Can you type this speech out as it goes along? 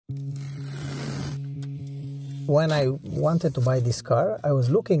When I wanted to buy this car, I was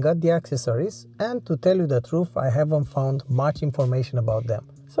looking at the accessories, and to tell you the truth, I haven't found much information about them.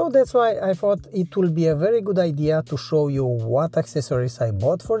 So that's why I thought it will be a very good idea to show you what accessories I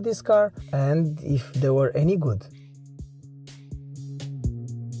bought for this car and if they were any good.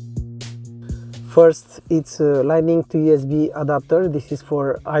 First, it's a Lightning to USB adapter. This is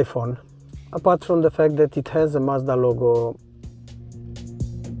for iPhone. Apart from the fact that it has a Mazda logo,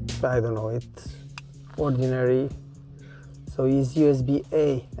 I don't know, it's ordinary. So it's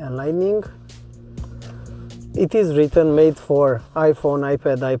USB-A and Lightning. It is written made for iPhone,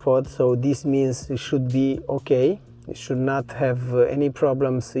 iPad, iPod, so this means it should be okay. You should not have any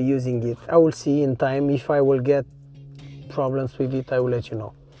problems using it. I will see in time. If I will get problems with it, I will let you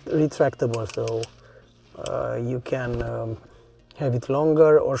know. Retractable, so you can have it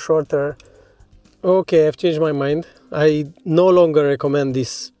longer or shorter. Okay, I've changed my mind. I no longer recommend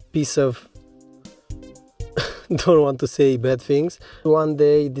this piece of don't want to say bad things. One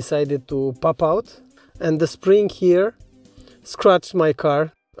day it decided to pop out and the spring here scratched my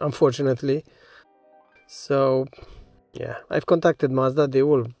car, unfortunately. So yeah, I've contacted Mazda. They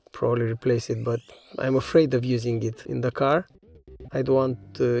will probably replace it, but I'm afraid of using it in the car. I don't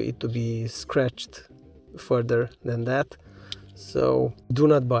want it to be scratched further than that, so do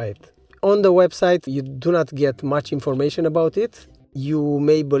not buy it. On the website you do not get much information about it. You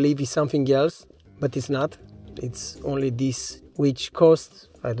may believe it's something else, but it's not. It's only this, which costs,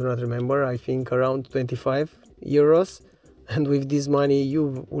 I do not remember, I think around 25 euros. And with this money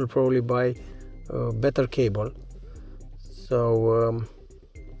you will probably buy a better cable. So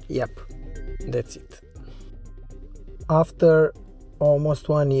yep, that's it. After almost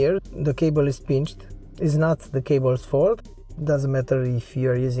 1 year, the cable is pinched. It's not the cable's fault. It doesn't matter if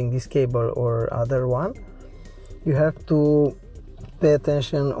you are using this cable or other one. You have to pay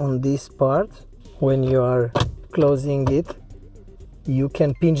attention on this part. When you are closing it, you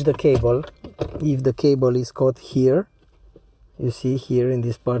can pinch the cable. If the cable is caught here, you see here in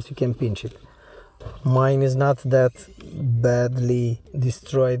this part, you can pinch it. Mine is not that badly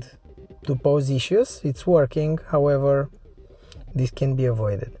destroyed to pose issues. It's working, however, this can be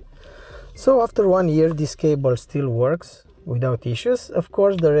avoided. So after 1 year, this cable still works without issues. Of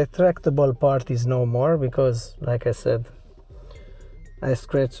course, the retractable part is no more because, like I said, I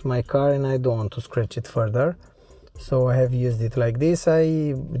scratched my car and I don't want to scratch it further. So I have used it like this.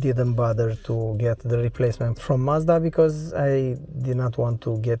 I didn't bother to get the replacement from Mazda because I did not want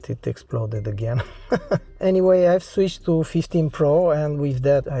to get it exploded again. Anyway, I've switched to 15 Pro, and with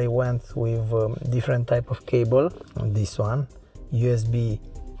that I went with different type of cable. This one,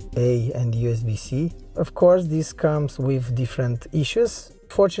 USB-A and USB-C. Of course, this comes with different issues.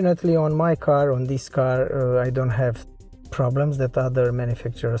 Fortunately, on my car, on this car, I don't have problems that other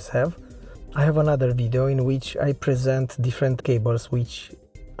manufacturers have. I have another video in which I present different cables which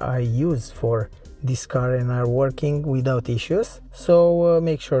I use for this car and are working without issues. So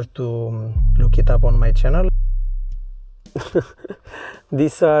make sure to look it up on my channel.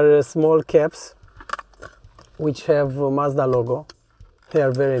 These are small caps which have a Mazda logo. They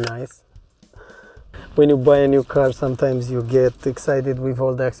are very nice. When you buy a new car, sometimes you get excited with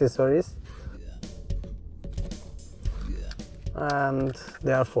all the accessories. And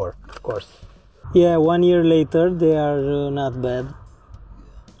they are 4, of course. Yeah, 1 year later they are not bad.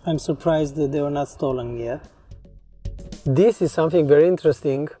 I'm surprised that they were not stolen yet. This is something very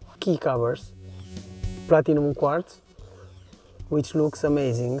interesting. Key covers, platinum quartz, which looks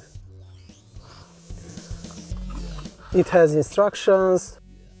amazing. It has instructions.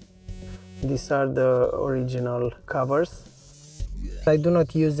 These are the original covers. I do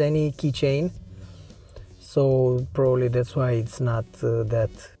not use any keychain, so probably that's why it's not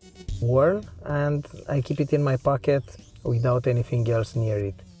that worn, and I keep it in my pocket without anything else near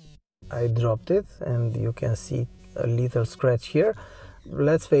it. I dropped it and you can see a little scratch here.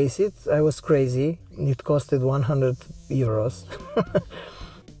 Let's face it, I was crazy. It costed 100 euros.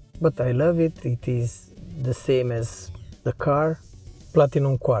 But I love it. It is the same as the car.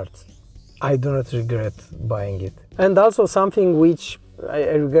 Platinum quartz. I do not regret buying it. And also something which I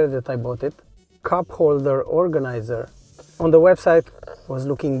regret that I bought it. Cup holder organizer. On the website was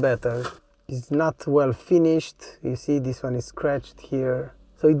looking better. It's not well finished. You see, this one is scratched here.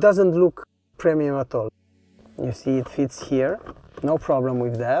 So it doesn't look premium at all. You see, it fits here. No problem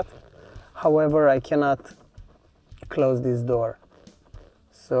with that. However, I cannot close this door.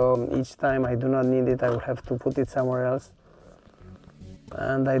 So each time I do not need it, I will have to put it somewhere else.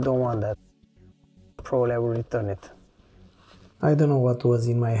 And I don't want that. Probably I will return it. I don't know what was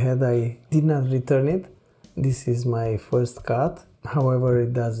in my head. I did not return it. This is my first cut. however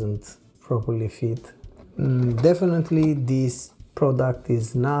it doesn't properly fit. Definitely this product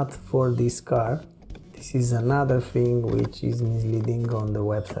is not for this car. This is another thing which is misleading on the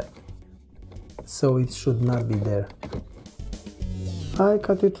website, so it should not be there. I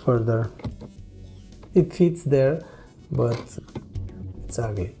cut it further. It fits there, but it's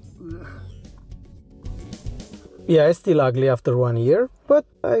ugly. Yeah, it's still ugly after 1 year, but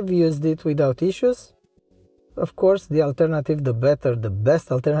I've used it without issues. Of course, the alternative, the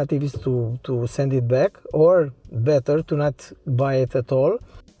best alternative is to send it back, or better to not buy it at all,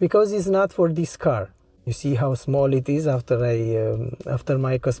 because it's not for this car. You see how small it is after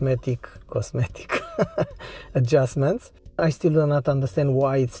my cosmetic adjustments. I still do not understand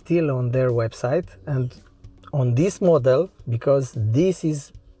why it's still on their website and on this model, because this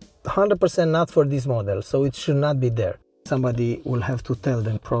is 100% not for this model, so it should not be there. Somebody will have to tell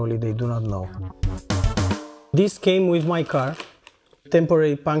them, probably they do not know. This came with my car,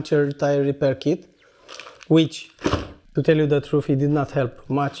 temporary puncture tire repair kit, which, to tell you the truth, it did not help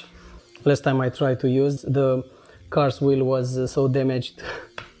much. Last time I tried to use, the car's wheel was so damaged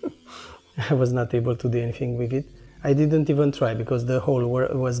I was not able to do anything with it. I didn't even try because the hole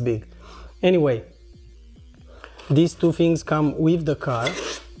was big. Anyway, these two things come with the car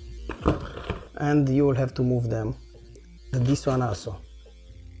and you will have to move them. This one also.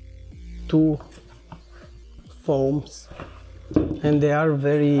 Two foams, and they are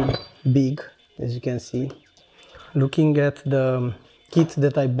very big, as you can see. Looking at the kit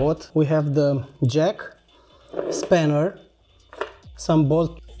that I bought, we have the jack, spanner, some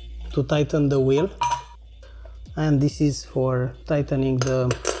bolt to tighten the wheel, and this is for tightening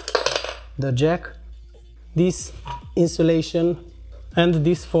the jack, this insulation, and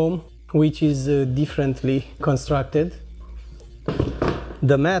this foam, which is differently constructed.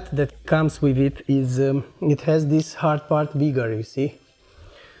 The mat that comes with it is, it has this hard part bigger, you see.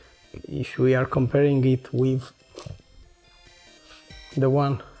 If we are comparing it with the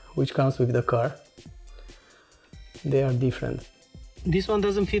one which comes with the car, they are different. This one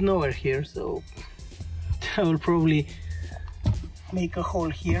doesn't fit nowhere here, so I will probably make a hole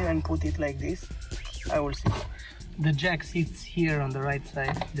here and put it like this. I will see. The jack sits here on the right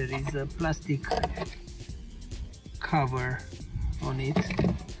side. There is a plastic cover on it.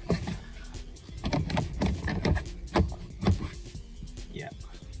 Yeah.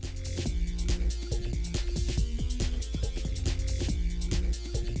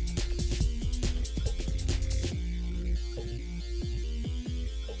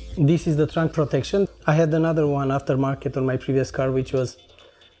 This is the trunk protection. I had another one aftermarket on my previous car, which was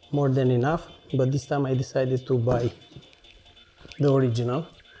more than enough, but this time I decided to buy the original,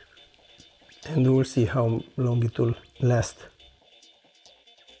 and we'll see how long it will last.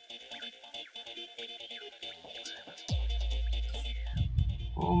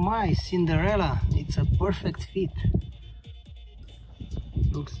 Oh my, Cinderella, it's a perfect fit.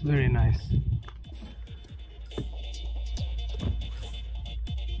 Looks very nice.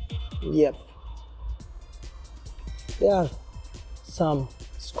 Yep. There are some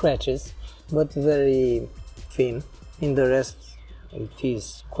scratches, but very thin. In the rest, it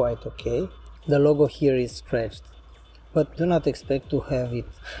is quite okay. The logo here is scratched, but do not expect to have it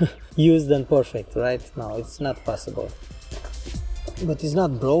used and perfect, right? No, it's not possible. But it's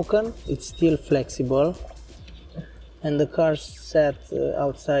not broken, it's still flexible, and the car sat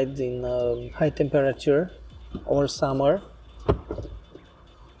outside in high temperature or summer.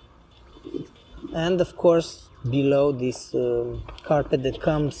 And of course, below this carpet that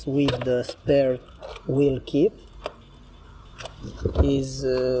comes with the spare wheel kit is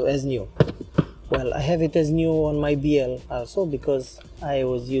as new. Well, I have it as new on my BL also, because I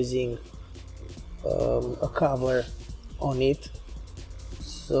was using a cover on it,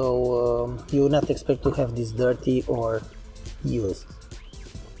 so you would not expect to have this dirty or used.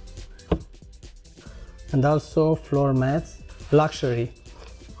 And also floor mats, luxury.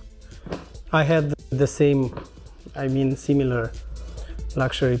 I had the same, similar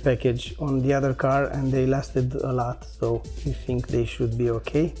luxury package on the other car, and they lasted a lot, so I think they should be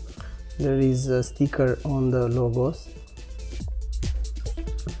okay. There is a sticker on the logos.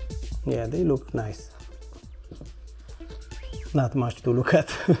 Yeah, they look nice. Not much to look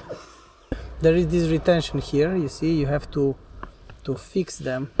at. There is this retention here, you see, you have to fix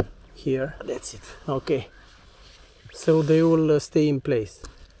them here. That's it. Okay. So they will stay in place.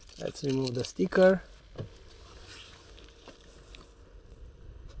 Let's remove the sticker.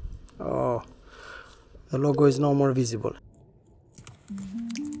 Oh, the logo is no more visible.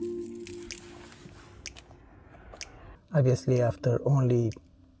 Obviously, after only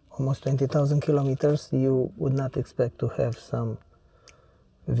almost 20,000 kilometers, you would not expect to have some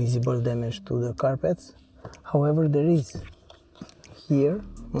visible damage to the carpets. However, there is here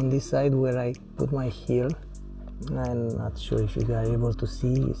on this side where I put my heel. I'm not sure if you are able to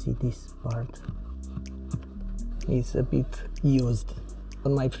see. You see this part? It's a bit used.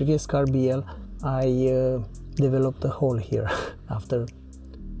 On my previous car BL, I developed a hole here after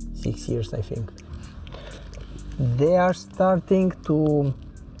 6 years, I think. They are starting to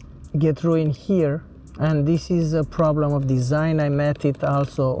get ruined here, and this is a problem of design. I met it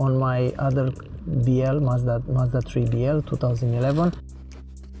also on my other BL, Mazda 3 BL 2011.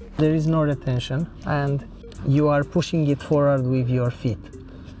 There is no retention and you are pushing it forward with your feet.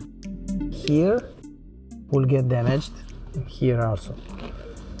 Here will get damaged, here also.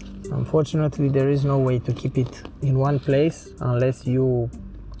 Unfortunately, there is no way to keep it in one place unless you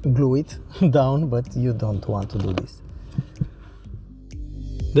glue it down, but you don't want to do this.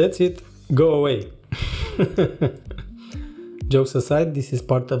 That's it, go away. Jokes aside, this is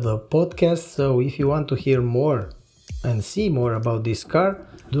part of the podcast, so if you want to hear more and see more about this car,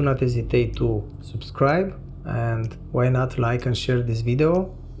 do not hesitate to subscribe, and why not like and share this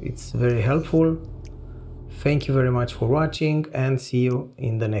video. It's very helpful. Thank you very much for watching and see you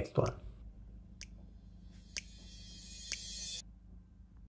in the next one.